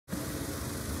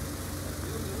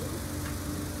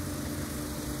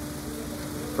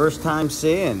First time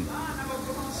seeing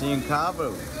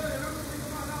Cavu,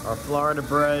 our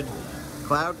Florida-bred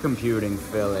cloud computing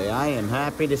filly. I am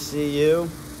happy to see you.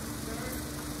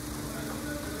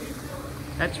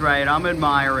 That's right, I'm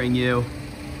admiring you.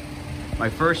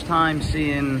 My first time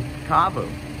seeing Cavu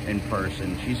in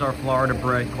person. She's our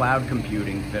Florida-bred cloud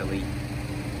computing filly.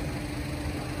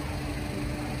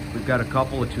 We've got a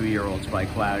couple of 2-year-olds by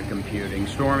Cloud Computing.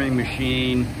 Storming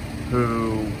Machine,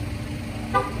 who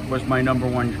was my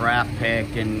 #1 draft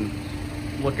pick, and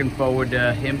looking forward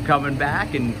to him coming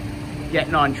back and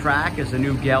getting on track as a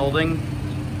new gelding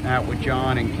out with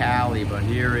John and Callie. But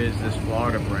here is this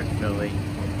Florida-bred filly.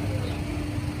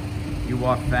 You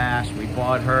walk fast. We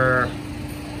bought her.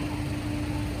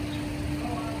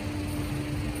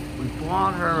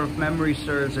 If memory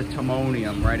serves, at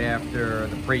Timonium right after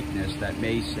the Preakness, that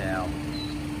May sale.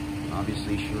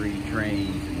 Obviously, Cherie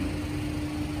trains.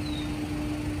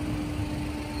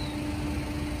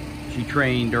 She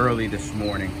trained early this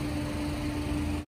morning.